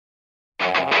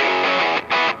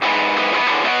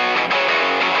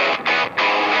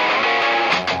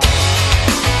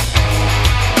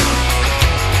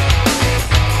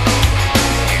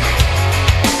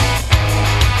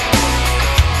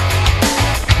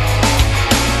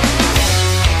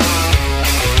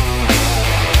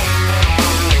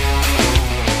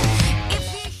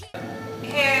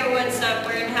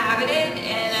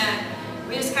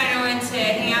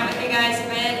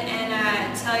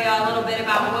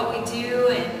what we do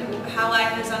and how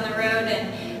life is on the road.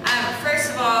 And first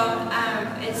of all,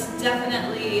 it's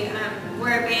definitely,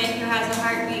 we're a band who has a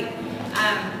heartbeat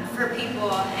for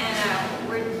people, and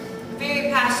we're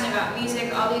very passionate about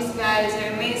music. All these guys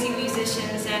are amazing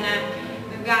musicians, and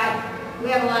we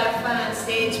have a lot of fun on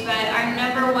stage, but our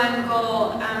number one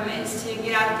goal is to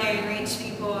get out there and reach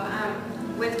people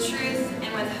with truth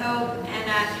and with hope,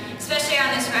 and especially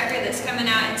on this record that's coming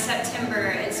out in September.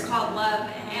 It's called Love,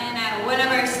 and one of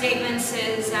our statements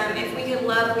is, if we could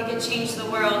love, we could change the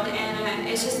world, and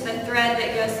it's just the thread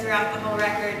that goes throughout the whole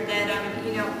record that,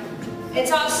 you know,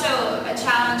 it's also a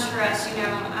challenge for us, you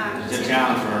know. It's a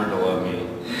challenge for her to love me.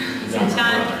 It's a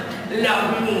challenge.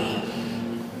 Love me.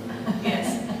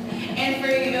 Yes. And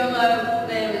for you to love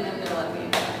them and them to love you.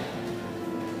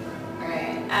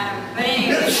 Alright. But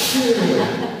anyway.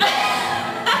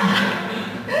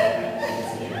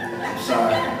 I'm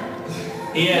sorry.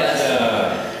 He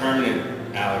has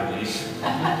permanent allergies.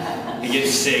 He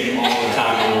gets sick all the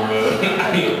time on the road.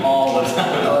 I mean, all the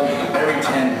time. Every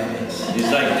 10 minutes.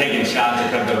 He's like taking shots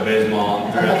of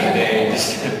Pepto-Bismol throughout the day.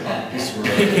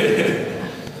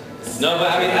 No,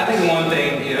 but I mean, I think one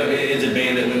thing, you know, as a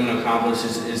band that we want to accomplish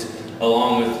is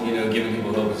along with, you know, giving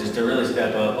people hope, is just to really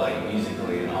step up, like,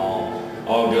 musically and all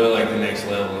go like the next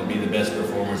level and be the best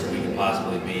performers that we can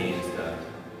possibly be and stuff.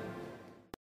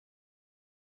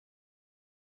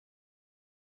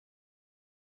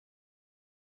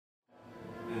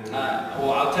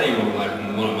 Well, I'll tell you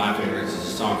one of my favorites is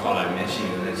a song called I Miss You,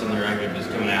 and it's on the record that's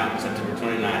coming out September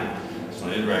 29th. It's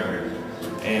on his record.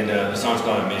 And the song's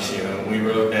called I Miss You, and we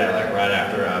wrote that like right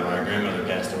after my grandmother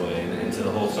passed away, and so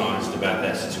the whole song is just about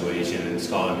that situation, and it's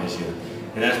called I Miss You.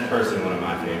 And that's personally one of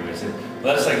my favorites. And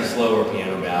that's like a slower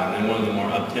piano ballad, and then one of the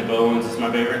more up-tempo ones that's my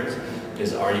favorite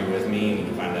is Are You With Me, and you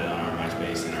can find that on our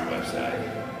MySpace and our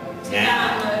website.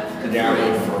 Now, to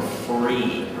download for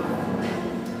free.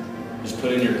 Just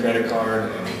put in your credit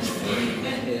card and it's free.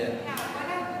 Yeah,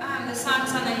 one of the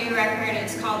songs on the new record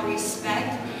is called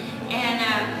Respect. And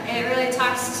it really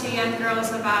talks to young girls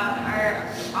about, or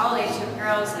all age of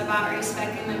girls, about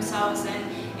respecting themselves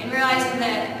and realizing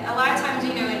that a lot of times,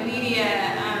 you know, in media,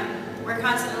 we're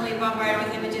constantly bombarded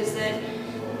with images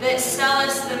that sell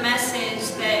us the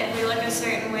message that if we look a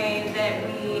certain way, that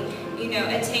we, you know,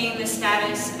 attain the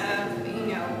status of, you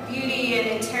know, beauty, and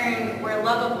in turn, we're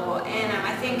lovable. And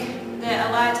I think that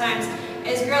a lot of times,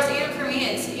 as girls, even for me,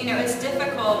 it's, you know, it's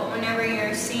difficult whenever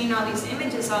you're seeing all these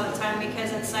images all the time,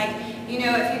 because it's like, you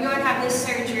know, if you go and have this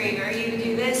surgery, or you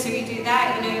do this, or you do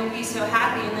that, you know, you'll be so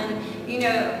happy. And then, you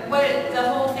know, what the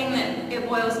whole thing that it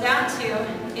boils down to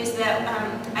is that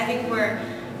I think we're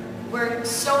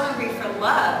so hungry for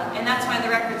love, and that's why the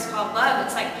record's called Love.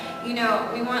 It's like, you know,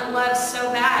 we want love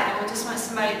so bad, and we just want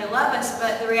somebody to love us,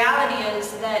 but the reality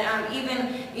is that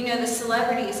even, you know, the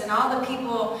celebrities and all the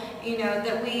people, you know,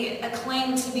 that we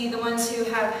acclaim to be the ones who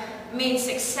have made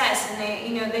success, and they,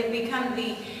 you know, they've become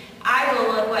the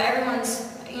idol of what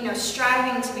everyone's, you know,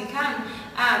 striving to become.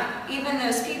 Even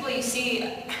those people you see,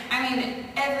 I mean,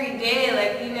 every day,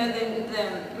 like, you know,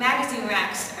 the magazine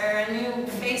racks are a new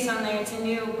face on there, it's a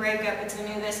new breakup, it's a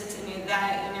new this, it's a new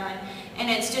that, you know, and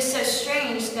it's just so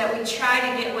strange that we try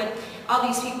to get what all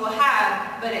these people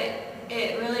have, but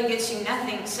it really gets you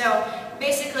nothing. So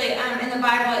basically, in the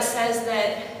Bible it says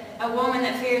that a woman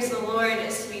that fears the Lord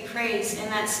is to be praised,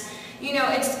 and that's, you know,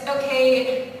 it's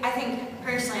okay, I think,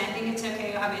 personally, I think it's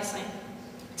okay, obviously,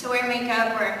 to wear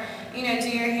makeup, or, you know, do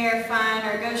your hair fun,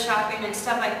 or go shopping and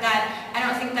stuff like that. I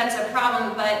don't think that's a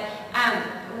problem, but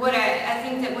what I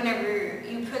think that whenever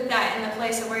you put that in the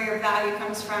place of where your value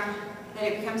comes from, that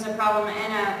it becomes a problem.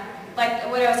 And like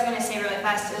what I was going to say really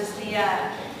fast is the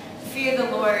fear the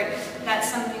Lord.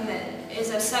 That's something that is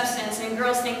of substance, and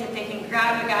girls think that they can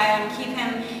grab a guy and keep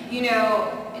him, you know,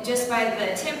 just by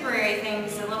the temporary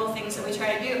things, the little things that we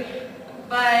try to do.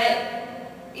 But,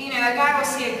 you know, a guy will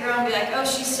see a girl and be like, oh,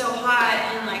 she's so hot,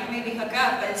 and like maybe hook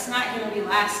up, but it's not going to be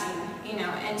lasting, you know.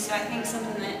 And so I think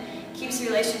something that keeps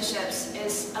relationships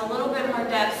is a little bit more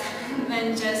depth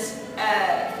than just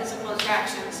physical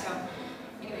attraction. So,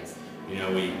 anyways. You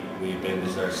know, we've been,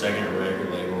 this is our second record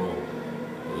label.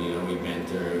 You know, we've been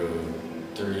through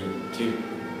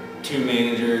two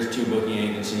managers, 2 booking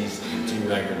agencies, and 2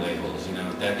 record labels. You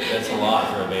know, that's a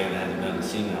lot for a band that hasn't done the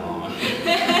scene that long.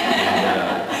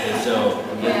 And so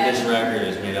this record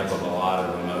is made up of a lot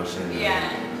of emotion,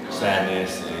 and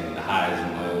sadness, and highs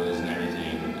and lows, and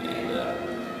everything. And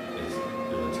it's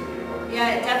really too hard.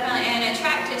 Yeah, definitely. And a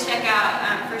track to check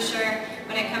out for sure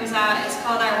when it comes out is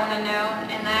called I Want to Know,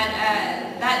 and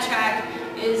that track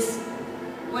is,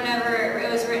 whenever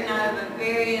it was written out of a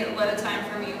very low time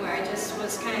for me, where I just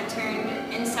was kind of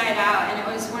turned inside out, and it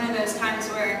was one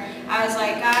I was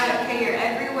like, God, okay, you're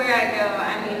everywhere I go.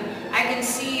 I mean, I can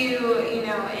see you, you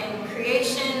know, in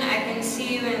creation. I can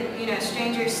see you in, you know,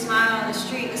 strangers smile on the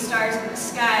street, the stars in the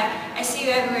sky. I see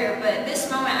you everywhere, but this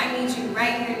moment I need you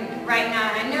right here, right now.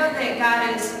 And I know that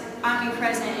God is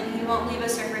omnipresent and He won't leave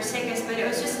us or forsake us, but it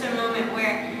was just a moment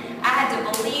where I had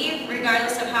to believe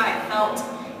regardless of how I felt.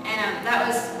 And that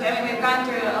was, I mean, we've gone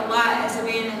through a lot as a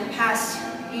band in the past,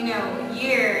 you know,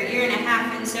 year and a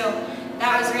half, and so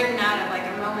that was written out of like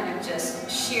a moment of just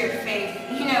sheer faith,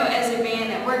 you know, as a band,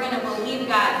 that we're going to believe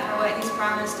God for what He's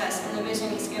promised us and the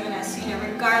vision He's given us, you know,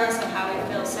 regardless of how we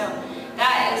feel. So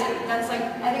that's like,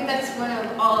 I think that's one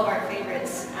of all of our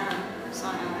favorites,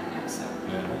 song I want to know, so.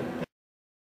 Yeah.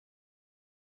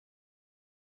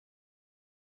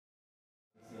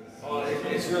 Well,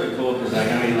 it's really cool because,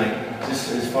 like, I mean, like,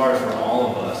 just as far as for all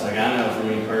of us, like, I know for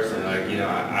me personally, like, you know,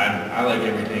 I like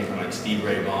everything from like Steve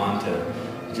Ray Vaughan to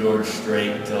George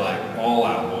Strait to like All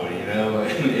Out Boy, you know,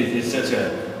 and it's such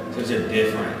a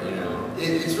different, you know.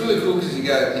 It's really cool because you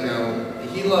got, you know,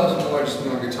 he loves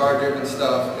more guitar driven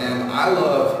stuff, and I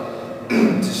love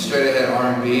just straight ahead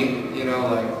R&B, you know,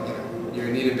 like, you know, your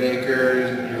Anita Baker,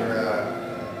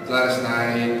 your Gladys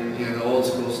Knight, you know, the old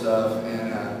school stuff,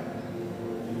 and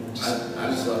I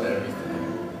just love everything.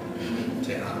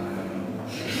 Tejano,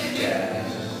 jazz,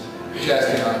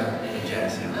 Tejano,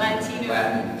 jazz, Latino.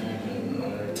 Latin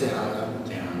fusion, Tejano.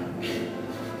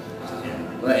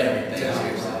 yeah, like everything.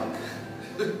 Seriously.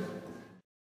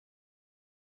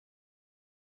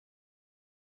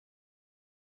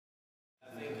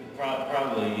 I think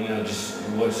probably, you know, just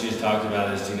what she's talked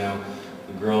about is, you know,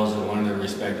 the girls that wanted to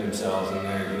respect themselves, and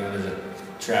there, you know, there's a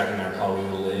track in there called "We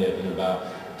Will Live," and about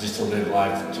just to live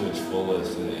life to its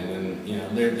fullest, and then, you know,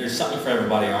 there's something for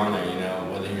everybody on there, you know,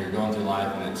 whether you're going through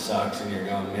life and it sucks and you're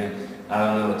going, man, I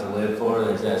don't know what to live for,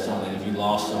 there's that song. And if you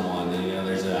lost someone, then, you know,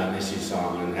 there's a I Miss You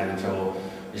song, and having trouble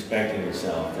respecting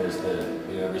yourself, there's the,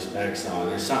 you know, respect song.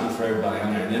 There's something for everybody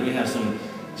on there. And then we have some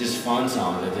just fun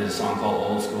songs. Like, there's a song called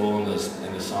Old School,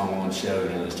 and the song One Show, you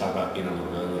know, let's talk about being on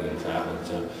the road and traveling.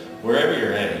 So wherever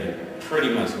you're at, you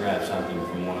pretty much grab something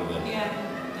from one of the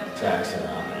tracks that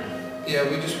are on there. Yeah,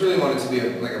 we just really want it to be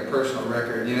like a personal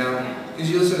record, you know? Because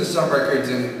you listen to some records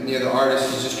and, you know, the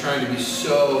artist is just trying to be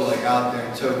so, like, out there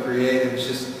and so creative. It's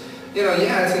just, you know,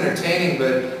 yeah, it's entertaining,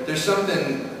 but there's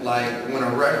something like when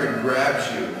a record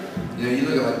grabs you, you know, you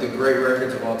look at like the great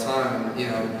records of all time, you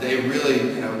know, they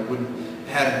really, you know,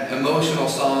 had emotional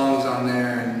songs on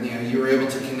there, and, you know, you were able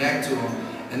to connect to them.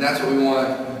 And that's what we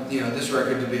want, you know, this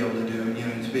record to be able to do, you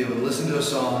know, to be able to listen to a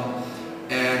song.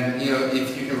 And, you know,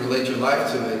 if you can relate your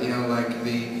life to it, you know, like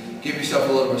give yourself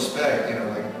a little respect, you know,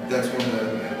 like that's one of the,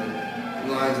 you know,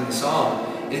 the lines in the song.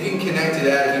 And if you can connect to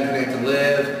that, if you can connect to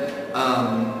Live,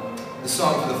 the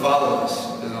song For the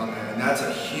Fatherless is on there, and that's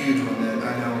a huge one that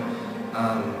I know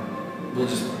will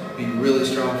just be really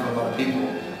strong for a lot of people.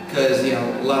 Because, you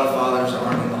know, a lot of fathers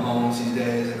aren't in the homes these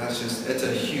days, and it's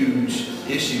a huge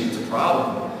issue, it's a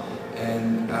problem.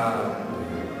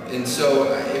 And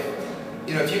so,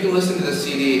 if you can listen to the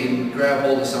CD and grab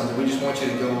hold of something, we just want you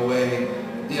to go away,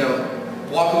 you know,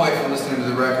 walk away from listening to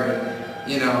the record,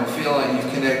 you know, feeling like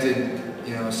you've connected,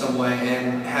 you know, some way,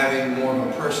 and having more of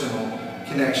a personal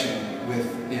connection with,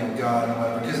 you know, God and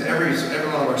whatever. Because every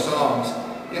one of our songs,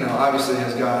 you know, obviously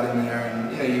has God in there,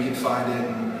 and, you know, you can find it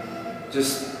and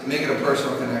just make it a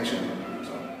personal connection.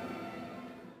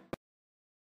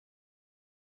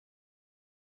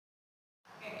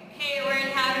 Hey, we're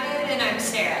Inhabited, and I'm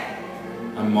Sarah.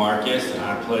 I'm Marcus, and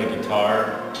I play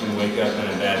guitar and wake up in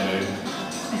a bad mood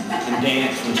and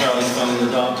dance when Charlie's phoning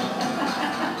the dog.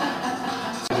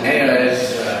 Hey,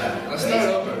 Let's start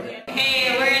over.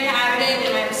 Hey, we're Inhabited,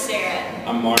 and I'm Sarah.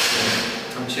 I'm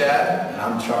Marcus, I'm Chad.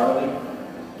 I'm Charlie.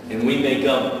 and we make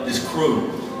up this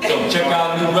crew. So check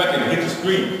out the new record, hit the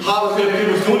screen. Holiday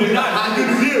People's doing it night. I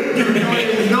can feel it. You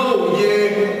already know,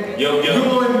 yeah. Yo.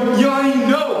 You already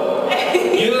know.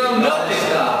 You don't know this.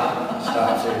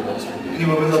 Stop. Seriously.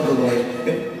 Anyway, we love the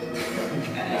Lord.